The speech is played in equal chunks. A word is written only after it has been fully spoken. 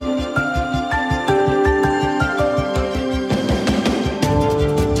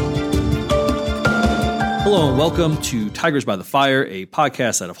Hello and welcome to Tigers by the Fire, a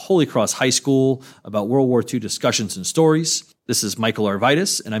podcast out of Holy Cross High School about World War II discussions and stories. This is Michael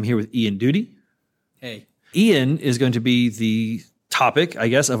Arvidas, and I'm here with Ian Duty. Hey. Ian is going to be the topic, I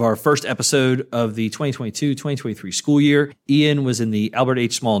guess, of our first episode of the 2022-2023 school year. Ian was in the Albert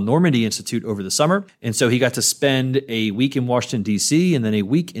H. Small Normandy Institute over the summer, and so he got to spend a week in Washington, D.C., and then a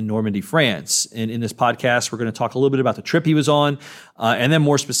week in Normandy, France. And in this podcast, we're going to talk a little bit about the trip he was on, and then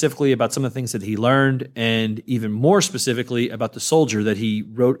more specifically about some of the things that he learned, and even more specifically about the soldier that he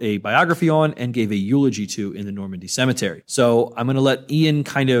wrote a biography on and gave a eulogy to in the Normandy Cemetery. So I'm going to let Ian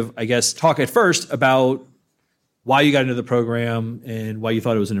kind of, I guess, talk at first about why you got into the program and why you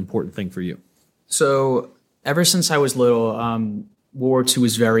thought it was an important thing for you. So ever since I was little, World War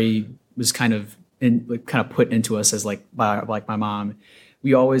II was kind of put into us as by my mom.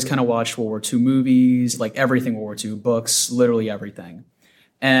 We always kind of watched World War II movies, like everything World War II, books, literally everything.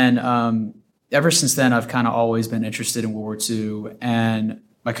 And ever since then, I've kind of always been interested in World War II. And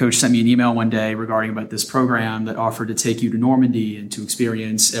my coach sent me an email one day regarding about this program that offered to take you to Normandy and to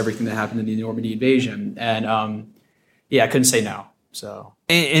experience everything that happened in the Normandy invasion. And I couldn't say no. So,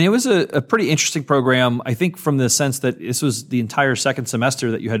 and it was a pretty interesting program, I think, from the sense that this was the entire second semester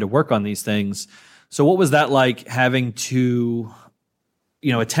that you had to work on these things. So what was that like, having to,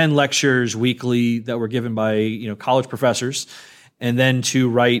 attend lectures weekly that were given by, college professors, and then to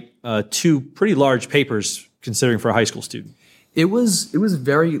write two pretty large papers, considering for a high school student? It was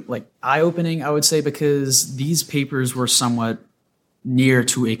very eye-opening, I would say, because these papers were somewhat near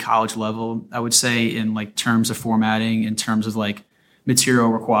to a college level, I would say, in terms of formatting, in terms of material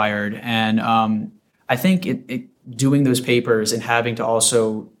required. And I think doing those papers and having to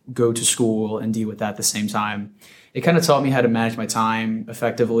also go to school and deal with that at the same time, it kind of taught me how to manage my time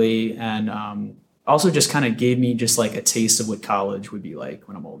effectively, and also just kind of gave me just a taste of what college would be like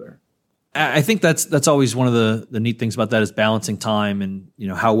when I'm older. I think that's always one of the neat things about that is balancing time and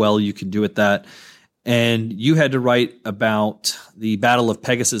how well you can do at that. And you had to write about the Battle of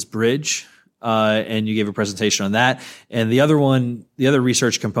Pegasus Bridge, and you gave a presentation on that. And the other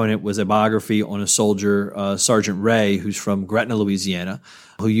research component was a biography on a soldier, Sergeant Ray, who's from Gretna, Louisiana,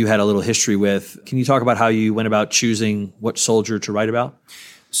 who you had a little history with. Can you talk about how you went about choosing what soldier to write about?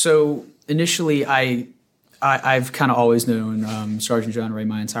 So initially, I've kind of always known Sergeant John Ray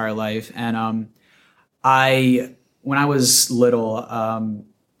my entire life, and when I was little,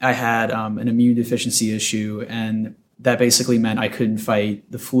 I had an immune deficiency issue, and that basically meant I couldn't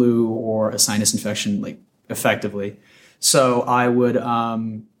fight the flu or a sinus infection effectively. So I would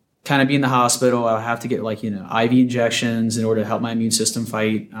kind of be in the hospital. I would have to get IV injections in order to help my immune system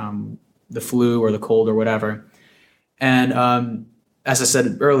fight the flu or the cold or whatever. And as I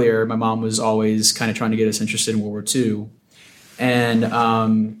said earlier, my mom was always kind of trying to get us interested in World War II. And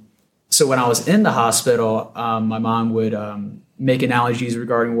so when I was in the hospital, my mom would make analogies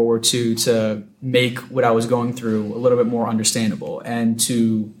regarding World War II to make what I was going through a little bit more understandable and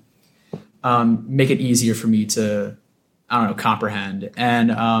to make it easier for me to, comprehend.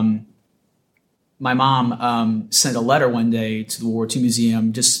 And my mom sent a letter one day to the World War II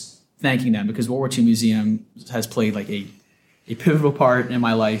Museum just thanking them, because World War II Museum has played a pivotal part in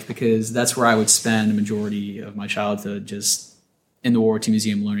my life, because that's where I would spend the majority of my childhood, just in the World War II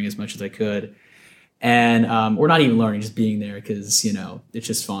Museum, learning as much as I could. And or not even learning, just being there, because it's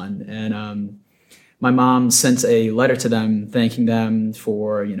just fun. And my mom sent a letter to them thanking them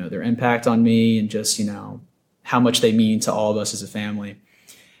for their impact on me, and just how much they mean to all of us as a family.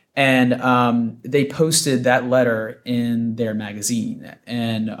 And they posted that letter in their magazine,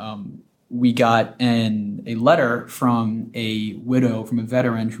 and we got a letter from a widow, from a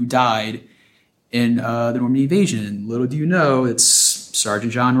veteran who died in the Normandy invasion. Little do you know, it's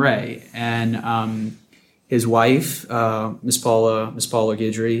Sergeant John Ray. And his wife, Miss Paula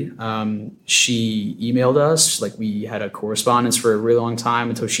Guidry, she emailed us. We had a correspondence for a really long time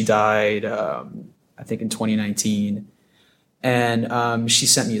until she died, I think in 2019. And she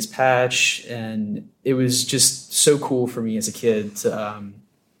sent me his patch, and it was just so cool for me as a kid to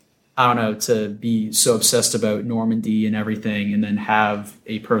to be so obsessed about Normandy and everything, and then have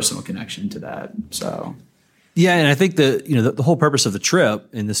a personal connection to that. So, yeah, and I think the whole purpose of the trip,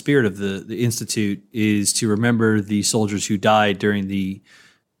 and the spirit of the Institute, is to remember the soldiers who died during the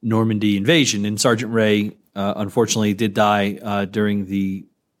Normandy invasion. And Sergeant Ray, unfortunately, did die during the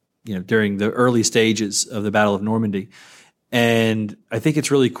early stages of the Battle of Normandy. And I think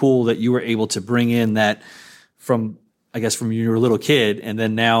it's really cool that you were able to bring in that from when you were a little kid, and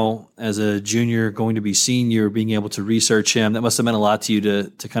then now as a junior going to be senior, being able to research him. That must have meant a lot to you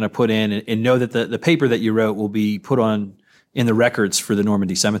to kind of put in and know that the paper that you wrote will be put on in the records for the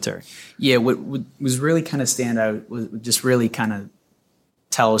Normandy Cemetery. Yeah, what was really kind of stand out was just really kind of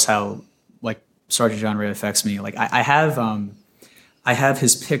tell us how like Sergeant John Ray affects me. Like I have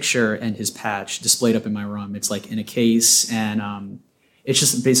his picture and his patch displayed up in my room. It's like in a case, and it's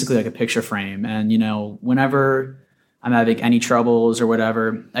just basically like a picture frame. And whenever I'm having any troubles or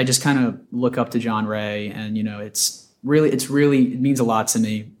whatever, I just kind of look up to John Ray, and it means a lot to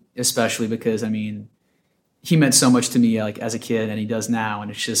me, especially because he meant so much to me like as a kid, and he does now, and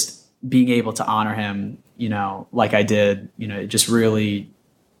it's just being able to honor him, like I did, it just really,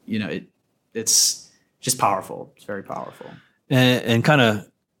 it's just powerful. It's very powerful. And kind of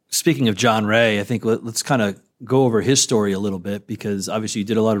speaking of John Ray, I think let's kind of go over his story a little bit, because obviously you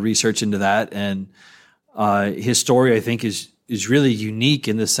did a lot of research into that, and his story I think is really unique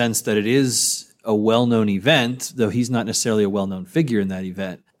in the sense that it is a well-known event, though he's not necessarily a well-known figure in that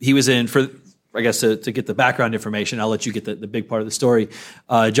event. He was in, for I guess to get the background information, I'll let you get the big part of the story.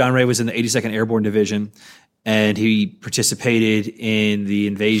 John Ray was in the 82nd Airborne Division, and he participated in the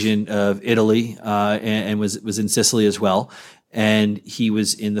invasion of Italy and was in Sicily as well. And he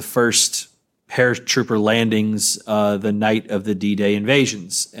was in the first paratrooper landings the night of the D-Day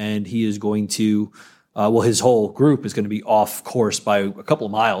invasions. And he is going to, his whole group is going to be off course by a couple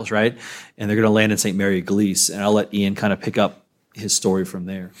of miles, right? And they're going to land in St. Mary of Galice. And I'll let Ian kind of pick up his story from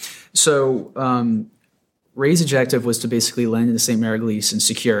there. So Ray's objective was to basically land in St. Mary of Galice and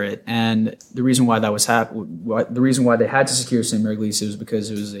secure it. And the reason why that was the reason why they had to secure St. Mary of Galice was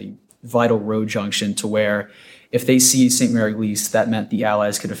because it was a vital road junction to where if they seized St. Mary of Galice, that meant the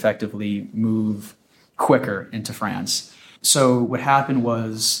Allies could effectively move quicker into France. So what happened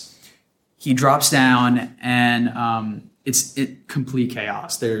was he drops down, and it's complete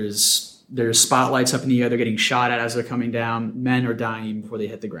chaos. There's spotlights up in the air. They're getting shot at as they're coming down. Men are dying even before they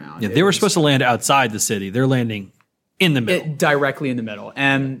hit the ground. Yeah, they were supposed to land outside the city. They're landing in the middle. Directly in the middle.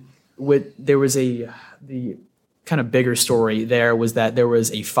 And there was the kind of bigger story there was that there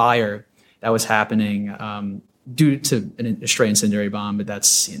was a fire that was happening due to a stray incendiary bomb, but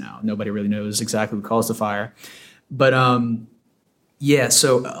that's, nobody really knows exactly what caused the fire. But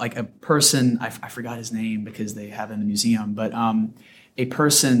so like a person, I forgot his name because they have it in the museum, but a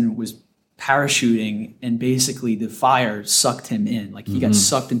person was parachuting, and basically the fire sucked him in. Like he got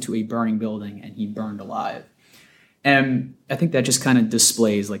sucked into a burning building and he burned alive. And I think that just kind of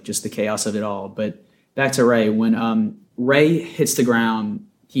displays like just the chaos of it all. But back to Ray, when Ray hits the ground,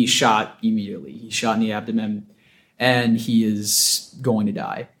 he's shot immediately. He's shot in the abdomen, and he is going to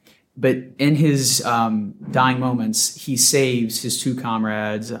die. But in his dying moments, he saves his two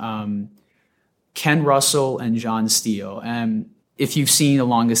comrades, Ken Russell and John Steele. And if you've seen The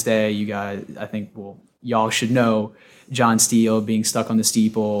Longest Day, you guys, I think, y'all should know John Steele being stuck on the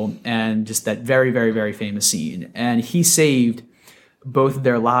steeple, and just that very, very, very famous scene. And he saved both of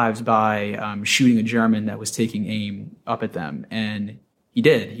their lives by shooting a German that was taking aim up at them. And he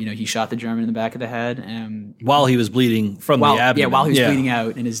did. He shot the German in the back of the head. And while he was bleeding from the abdomen. Yeah, while he was bleeding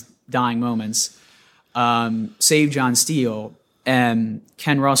out in his dying moments, saved John Steele. And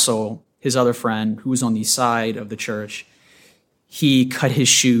Ken Russell, his other friend, who was on the side of the church, he cut his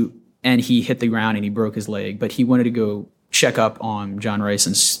chute and he hit the ground and he broke his leg. But he wanted to go check up on John Ray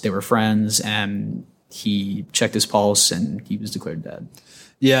since they were friends, and he checked his pulse and he was declared dead.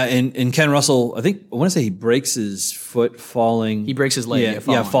 Yeah, and Ken Russell, I want to say he breaks his foot falling. He breaks his leg.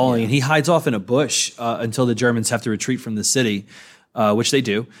 Falling. And he hides off in a bush until the Germans have to retreat from the city, which they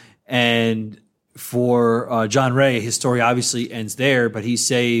do. And for John Ray, his story obviously ends there, but he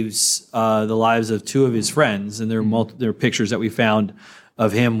saves the lives of two of his friends, and there are pictures that we found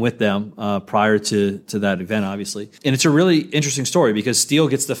of him with them prior to that event, obviously. And it's a really interesting story because Steele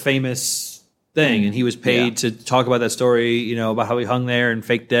gets the famous thing, and he was paid to talk about that story, about how he hung there and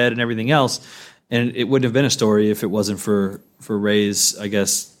faked dead and everything else. And it wouldn't have been a story if it wasn't for Ray's, I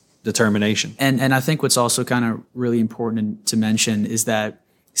guess, determination. And I think what's also kind of really important to mention is that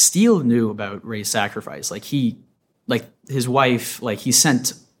Steele knew about Ray's sacrifice. Like his wife, he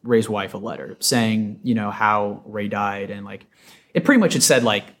sent Ray's wife a letter saying, how Ray died. And it pretty much had said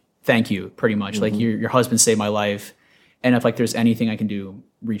thank you, pretty much. Mm-hmm. Your husband saved my life. And if there's anything I can do,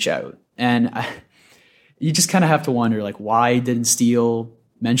 reach out. And you just kind of have to wonder, why didn't Steele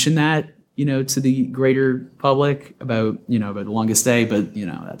mention that, to the greater public about The Longest Day? But,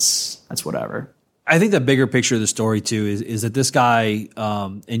 that's whatever. I think the bigger picture of the story, too, is that this guy,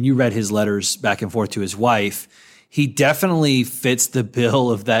 and you read his letters back and forth to his wife, he definitely fits the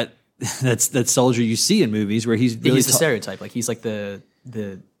bill of that soldier you see in movies where he's really... He's the stereotype. He's the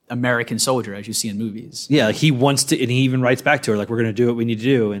American soldier as you see in movies. Yeah, like he wants to, and he even writes back to her like, "We're going to do what we need to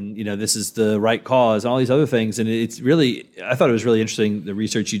do, and this is the right cause, and all these other things." And it's really, I thought it was really interesting the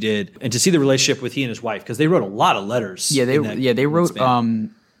research you did, and to see the relationship with he and his wife, because they wrote a lot of letters. Yeah, they wrote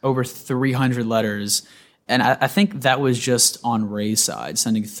over 300 letters. And I think that was just on Ray's side,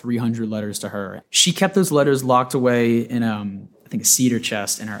 sending 300 letters to her. She kept those letters locked away in, I think, a cedar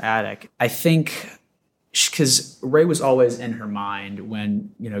chest in her attic. I think because Ray was always in her mind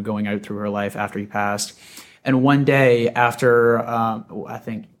when, going out through her life after he passed. And one day after, I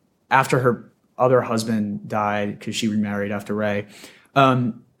think, after her other husband died, because she remarried after Ray,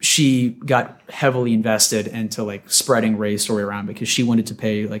 she got heavily invested into like spreading Ray's story around because she wanted to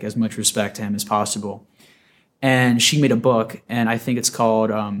pay like as much respect to him as possible. And she made a book, and I think it's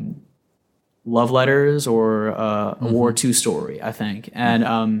called Love Letters or a War II Story, I think.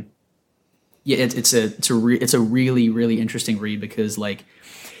 And it's a really, really interesting read because like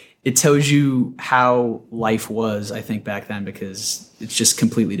it tells you how life was, I think, back then, because it's just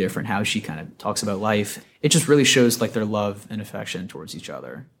completely different how she kind of talks about life. It just really shows like their love and affection towards each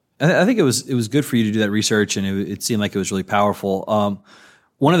other. I think it was good for you to do that research, and it seemed like it was really powerful.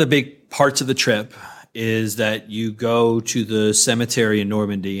 One of the big parts of the trip is that you go to the cemetery in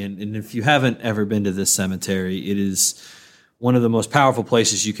Normandy. And if you haven't ever been to this cemetery, it is one of the most powerful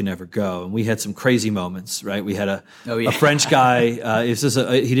places you can ever go. And we had some crazy moments, right? We had a French guy.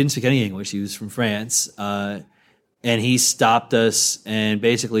 He didn't speak any English. He was from France. And he stopped us and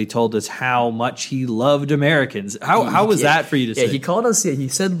basically told us how much he loved Americans. How was that for you to say? Yeah, he called us, he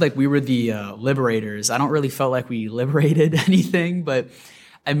said like we were the liberators. I don't really felt like we liberated anything, but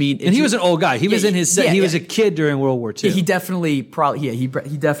I mean, and he was an old guy. He was in his. He was a kid during World War II. Yeah, he definitely he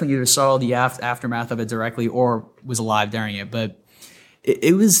definitely either saw the aftermath of it directly or was alive during it. But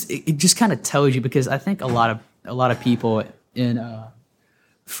it just kind of tells you, because I think a lot of people in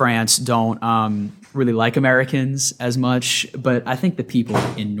France don't really like Americans as much. But I think the people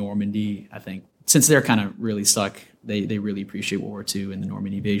in Normandy, I think, since they're kind of really stuck, they really appreciate World War II and the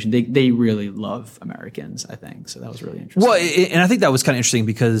Normandy invasion. They really love Americans, I think. So that was really interesting. Well, and I think that was kind of interesting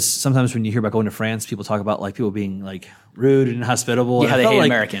because sometimes when you hear about going to France, people talk about like people being like rude and inhospitable. Yeah, they hate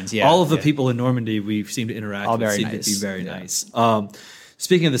Americans. Yeah, all of the people in Normandy we seem to interact with seem to be very nice.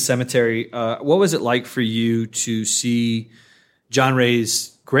 Speaking of the cemetery, what was it like for you to see John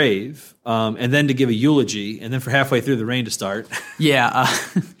Ray's grave and then to give a eulogy and then for halfway through the rain to start? Yeah,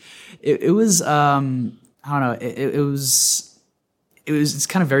 it was. I don't know. It's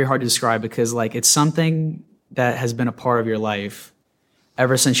kind of very hard to describe because like it's something that has been a part of your life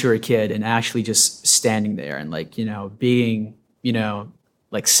ever since you were a kid, and actually just standing there and like, being,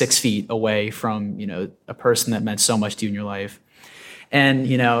 like 6 feet away from, a person that meant so much to you in your life.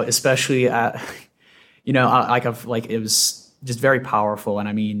 And, especially, it was just very powerful. And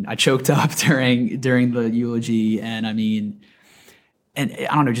I mean, I choked up during the eulogy, and I mean, and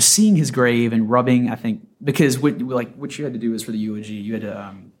I don't know, just seeing his grave and rubbing, I think, because what you had to do is for the eulogy, you had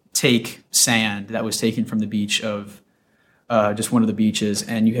to take sand that was taken from the beach of just one of the beaches,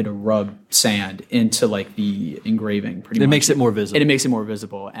 and you had to rub sand into like the engraving. Pretty much. It makes it more visible. It makes it more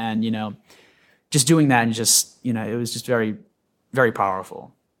visible, and just doing that, and just it was just very, very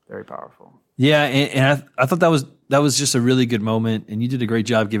powerful, very powerful. Yeah, and I thought that was just a really good moment, and you did a great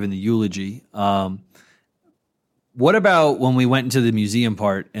job giving the eulogy. What about when we went into the museum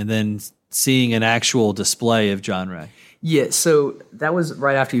part and then seeing an actual display of John Ray? Yeah, so that was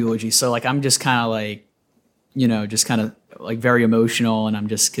right after eulogy. So like I'm just kind of like, just kind of like very emotional, and I'm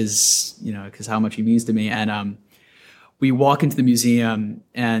just because how much he means to me. And we walk into the museum,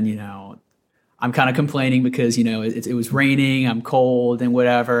 and I'm kind of complaining because it was raining, I'm cold and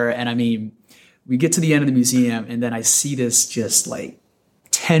whatever. And I mean, we get to the end of the museum, and then I see this just like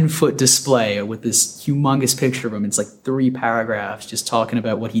 10-foot display with this humongous picture of him. It's like 3 paragraphs just talking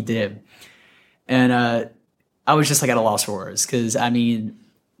about what he did. And I was just like at a loss for words, because I mean,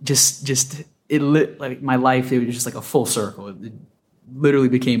 just it lit like my life. It was just like a full circle. It literally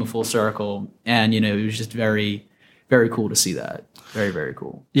became a full circle, and it was just very, very cool to see that. Very, very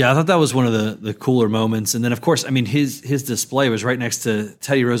cool. Yeah, I thought that was one of the cooler moments. And then, of course, I mean, his display was right next to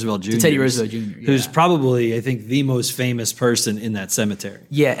Teddy Roosevelt Jr. Teddy Roosevelt Jr., yeah. Who's probably, I think, the most famous person in that cemetery.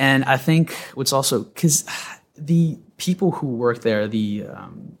 Yeah, and I think what's also, because the people who work there, the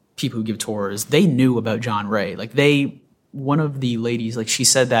people who give tours, they knew about John Ray. Like one of the ladies, like she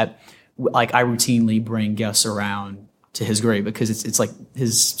said that, like I routinely bring guests around to his grave because it's like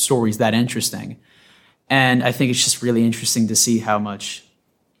his story's that interesting. And I think it's just really interesting to see how much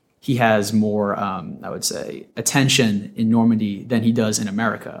he has more, I would say, attention in Normandy than he does in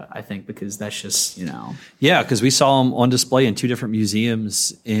America, I think, because that's just, Yeah, because we saw him on display in 2 different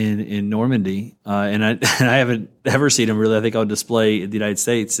museums in Normandy, and I haven't ever seen him really, I think, on display in the United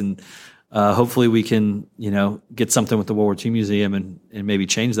States. And hopefully we can, get something with the World War II Museum and maybe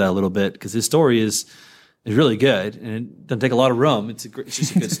change that a little bit, because his story is really good, and it doesn't take a lot of room. It's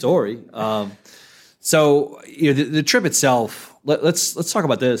just a good story. So the trip itself. Let's talk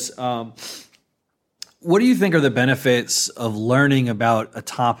about this. What do you think are the benefits of learning about a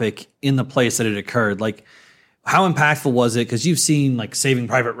topic in the place that it occurred? Like, how impactful was it? Because you've seen like Saving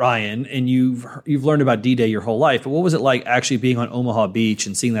Private Ryan, and you've learned about D-Day your whole life. But what was it like actually being on Omaha Beach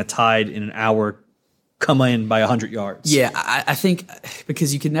and seeing that tide in an hour come in by 100 yards? Yeah, I think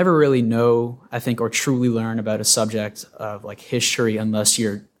because you can never really know, I think, or truly learn about a subject of like history unless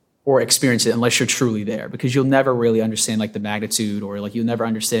you're experience it unless you're truly there, because you'll never really understand like the magnitude, or like you'll never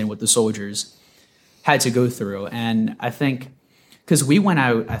understand what the soldiers had to go through. And I think because we went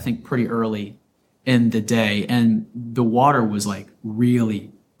out, I think, pretty early in the day, and the water was like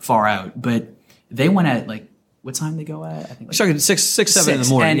really far out, but they went at like, what time they go at? I think like 6, 7 in the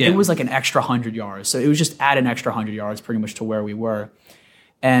morning. And it was like an extra 100 yards. So it was just at an extra 100 yards pretty much to where we were.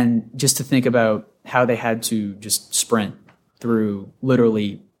 And just to think about how they had to just sprint through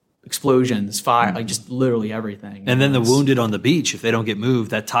literally explosions, fire, like just literally everything. And then the wounded on the beach, if they don't get moved,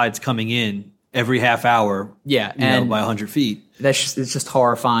 that tide's coming in every half hour. Yeah, by 100 feet. It's just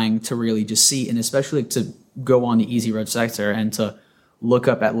horrifying to really just see, and especially to go on the Easy Road sector and to look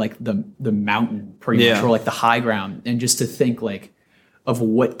up at like the mountain pretty much, or like the high ground, and just to think like of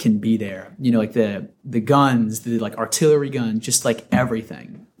what can be there. Like the guns, the like artillery guns, just like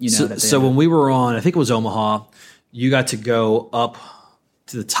everything. So when we were on, I think it was Omaha, you got to go up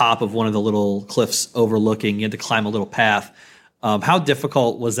to the top of one of the little cliffs overlooking. You had to climb a little path. How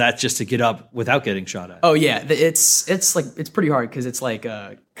difficult was that just to get up without getting shot at? Oh yeah, it's pretty hard because it's like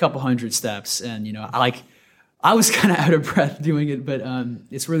a couple hundred steps, and I was kind of out of breath doing it, but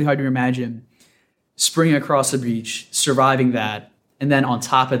it's really hard to imagine springing across the beach, surviving that, and then on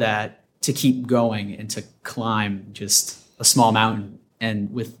top of that to keep going and to climb just a small mountain,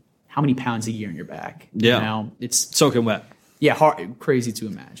 and with how many pounds a year on your back? Yeah, it's soaking wet. Yeah, crazy to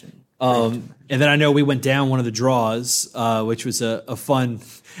imagine. And then I know we went down one of the draws, which was a fun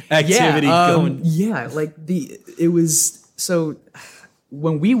activity. It was, so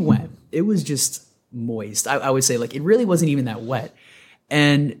when we went, it was just moist. I would say like it really wasn't even that wet.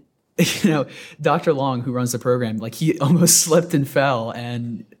 And Dr. Long, who runs the program, like he almost slipped and fell,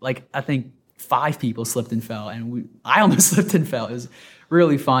 and like I think 5 people slipped and fell, and I almost slipped and fell. It was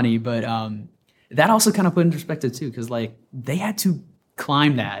really funny, but that also kind of put in perspective too, because like they had to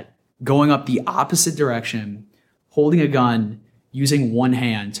climb that, going up the opposite direction, holding a gun, using one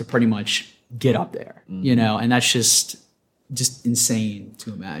hand to pretty much get up there, and that's just insane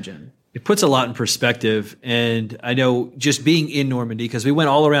to imagine. It puts a lot in perspective. And I know just being in Normandy, because we went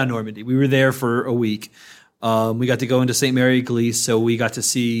all around Normandy, we were there for a week. We got to go into St. Mary Église, so we got to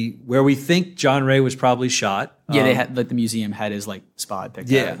see where we think John Ray was probably shot. Yeah, they had like the museum had his like spot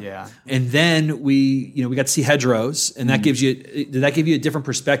picked out. Yeah, and then we got to see hedgerows, and that gives you. Did that give you a different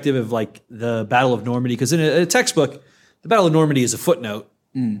perspective of like the Battle of Normandy? Because in a textbook, the Battle of Normandy is a footnote.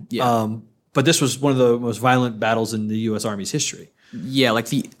 But this was one of the most violent battles in the U.S. Army's history. Yeah,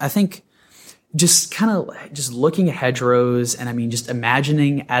 I think just kind of just looking at hedgerows, and I mean, just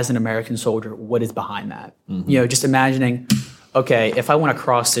imagining as an American soldier what is behind that. Just imagining, okay, if I want to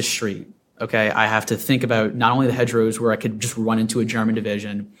cross this street, okay, I have to think about not only the hedgerows where I could just run into a German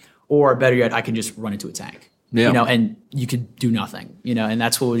division, or better yet, I can just run into a tank. And you could do nothing. And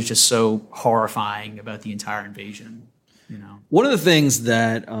that's what was just so horrifying about the entire invasion. One of the things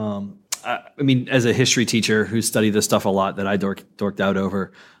that as a history teacher who studied this stuff a lot, that I dorked out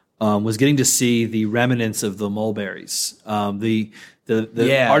over. Was getting to see the remnants of the mulberries, the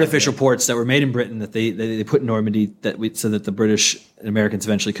artificial ports that were made in Britain that they put in Normandy so that the British and Americans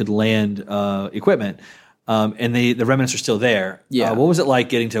eventually could land equipment, and the remnants are still there. Yeah. What was it like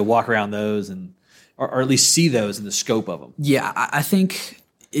getting to walk around those or at least see those in the scope of them? Yeah, I think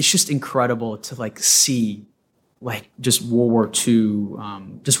it's just incredible to like see like just World War II,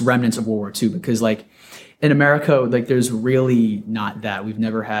 just remnants of World War II, because like. In America, like there's really not that. We've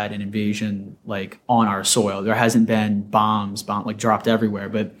never had an invasion like on our soil. There hasn't been bombs like dropped everywhere.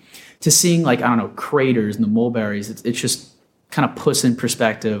 But to seeing like, I don't know, craters and the mulberries, it's just kind of puts in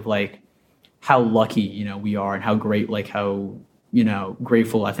perspective like how lucky, we are, and how great, like how,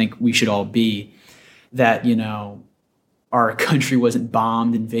 grateful I think we should all be that, our country wasn't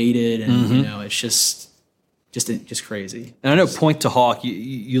bombed, invaded, and it's just just crazy. And I know Point to Hawk,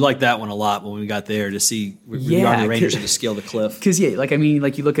 you liked that one a lot when we got there to see the Army Rangers had to scale the cliff. Because you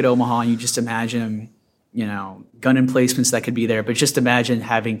look at Omaha and you just imagine, gun emplacements that could be there, but just imagine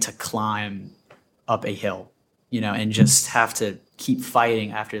having to climb up a hill, and just have to keep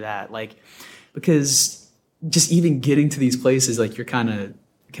fighting after that. Because just even getting to these places, you're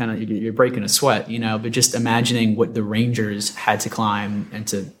breaking a sweat, but just imagining what the Rangers had to climb and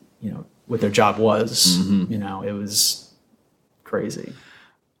to, what their job was, it was crazy.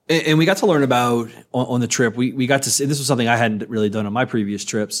 And we got to learn about on the trip. We got to see, this was something I hadn't really done on my previous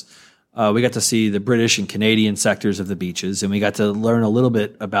trips. We got to see the British and Canadian sectors of the beaches, and we got to learn a little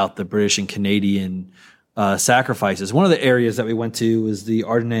bit about the British and Canadian sacrifices. One of the areas that we went to was the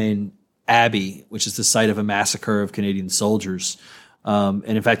Ardennane Abbey, which is the site of a massacre of Canadian soldiers. And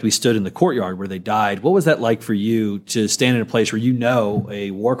in fact, we stood in the courtyard where they died. What was that like for you to stand in a place where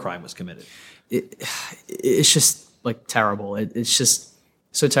a war crime was committed? It's just terrible. It's just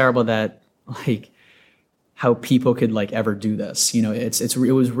so terrible that how people could ever do this. It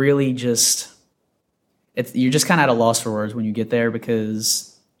was really just you're just kind of at a loss for words when you get there,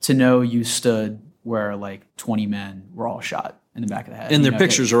 because to know you stood where 20 men were all shot in the back of the head, and their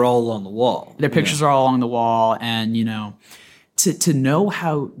pictures are all along the wall. Their pictures are all along the wall, and to know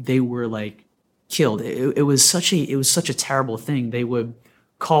how they were killed, it was such a terrible thing. They would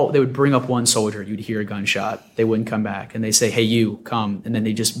bring up one soldier, you'd hear a gunshot, they wouldn't come back, and they say, "Hey, you come," and then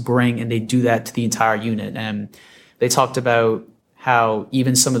they just they do that to the entire unit. And they talked about how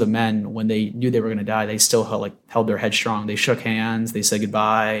even some of the men, when they knew they were going to die, they still held their head strong. They shook hands, they said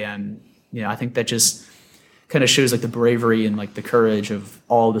goodbye, and I think that just kind of shows the bravery and the courage of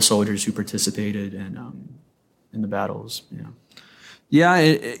all the soldiers who participated in the battles. Yeah,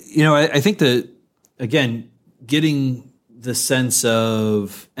 I think that, again, getting the sense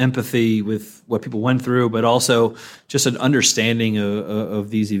of empathy with what people went through, but also just an understanding of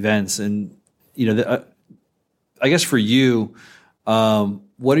these events. And, I guess for you,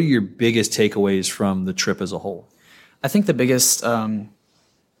 what are your biggest takeaways from the trip as a whole? I think the biggest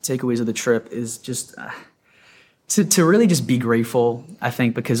takeaways of the trip is just to really just be grateful, I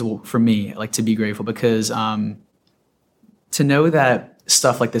think, because for me, to be grateful because to know that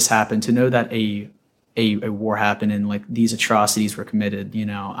stuff like this happened, to know that a war happened and these atrocities were committed,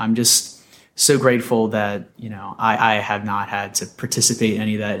 I'm just so grateful that, I have not had to participate in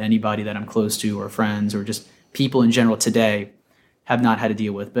any of that. Anybody that I'm close to or friends or just people in general today have not had to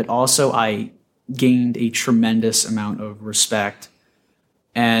deal with. But also I gained a tremendous amount of respect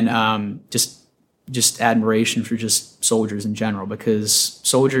and just admiration for just soldiers in general, because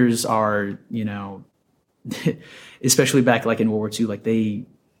soldiers are, especially back in World War II,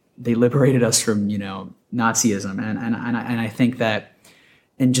 they liberated us from Nazism, and I think that,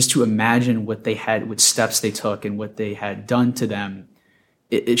 and just to imagine what they had, what steps they took, and what they had done to them,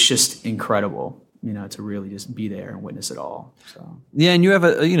 it's just incredible, to really just be there and witness it all. So yeah, and you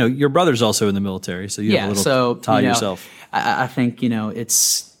have your brother's also in the military, so you have a little tie yourself. I think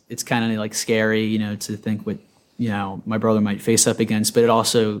it's kind of scary, to think what my brother might face up against, but it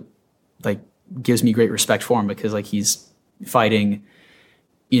also gives me great respect for him because he's fighting,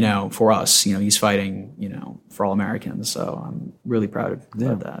 for us, he's fighting, for all Americans. So I'm really proud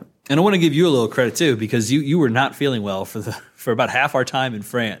of that. And I want to give you a little credit too, because you were not feeling well for about half our time in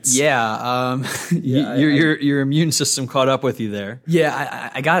France. Yeah. Your immune system caught up with you there.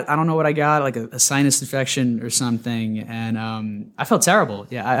 Yeah. I don't know what I got, a sinus infection or something. And I felt terrible.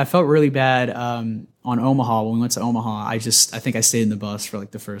 Yeah. I felt really bad on Omaha. When we went to Omaha, I think I stayed in the bus for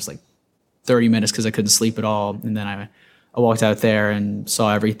the first 30 minutes because I couldn't sleep at all. And then I walked out there and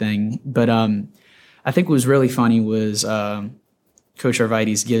saw everything. But I think what was really funny was Coach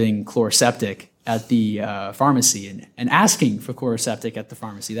Arvides giving Chloraseptic at the pharmacy and asking for Chloraseptic at the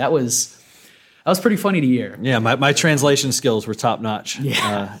pharmacy. That was pretty funny to hear. Yeah, my translation skills were top notch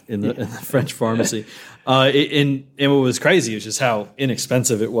in the French pharmacy. And what was crazy was just how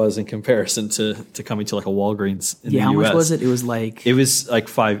inexpensive it was in comparison to coming to a Walgreens in the US. How much was it? It was less than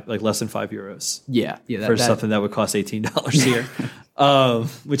 €5. Yeah, for something that would cost $18 here.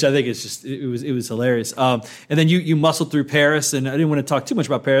 Which I think is just it was hilarious. And then you muscled through Paris, and I didn't want to talk too much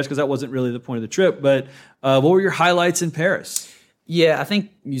about Paris because that wasn't really the point of the trip. But what were your highlights in Paris? Yeah, I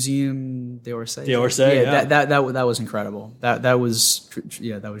think Museum d'Orsay. Yeah. That was incredible. That was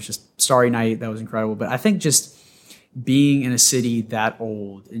just Starry Night. That was incredible. But I think just being in a city that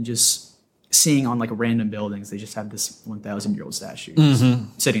old and just seeing on random buildings, they just have this 1,000-year-old statue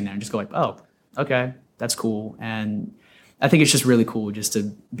sitting there, and just go oh, okay, that's cool. And I think it's just really cool just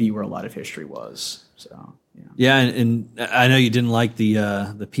to be where a lot of history was. So yeah. Yeah, and I know you didn't like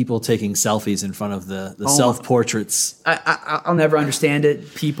the people taking selfies in front of the self portraits. I'll never understand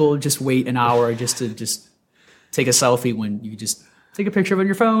it. People just wait an hour just to take a selfie when you just take a picture of it on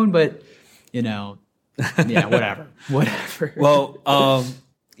your phone. But whatever. Well,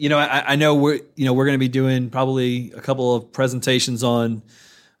 I know we're going to be doing probably a couple of presentations on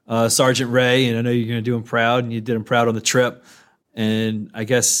Sergeant Ray, and I know you're going to do him proud, and you did him proud on the trip. And I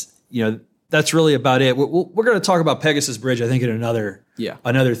guess that's really about it. We're going to talk about Pegasus Bridge, I think, in another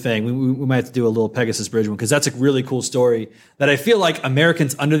thing. We might have to do a little Pegasus Bridge one because that's a really cool story that I feel like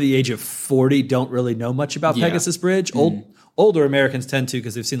Americans under the age of 40 don't really know much about Pegasus Bridge. Older Americans tend to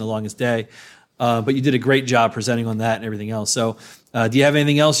because they've seen The Longest Day. But you did a great job presenting on that and everything else. So do you have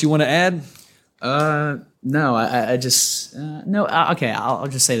anything else you want to add? No, I just no. Okay, I'll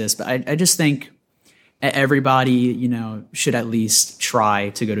just say this, but I just think everybody, should at least try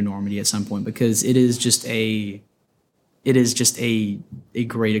to go to Normandy at some point because it is just a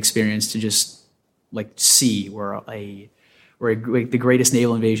great experience to just like see where the greatest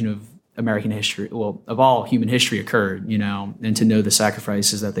naval invasion of American history, of all human history occurred, and to know the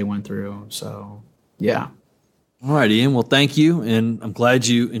sacrifices that they went through. So, yeah. All right, Ian. Well, thank you, and I'm glad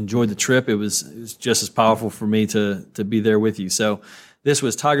you enjoyed the trip. It was just as powerful for me to be there with you. So, this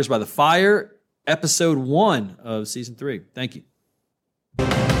was Tigers by the Fire, episode 1 of season 3. Thank you.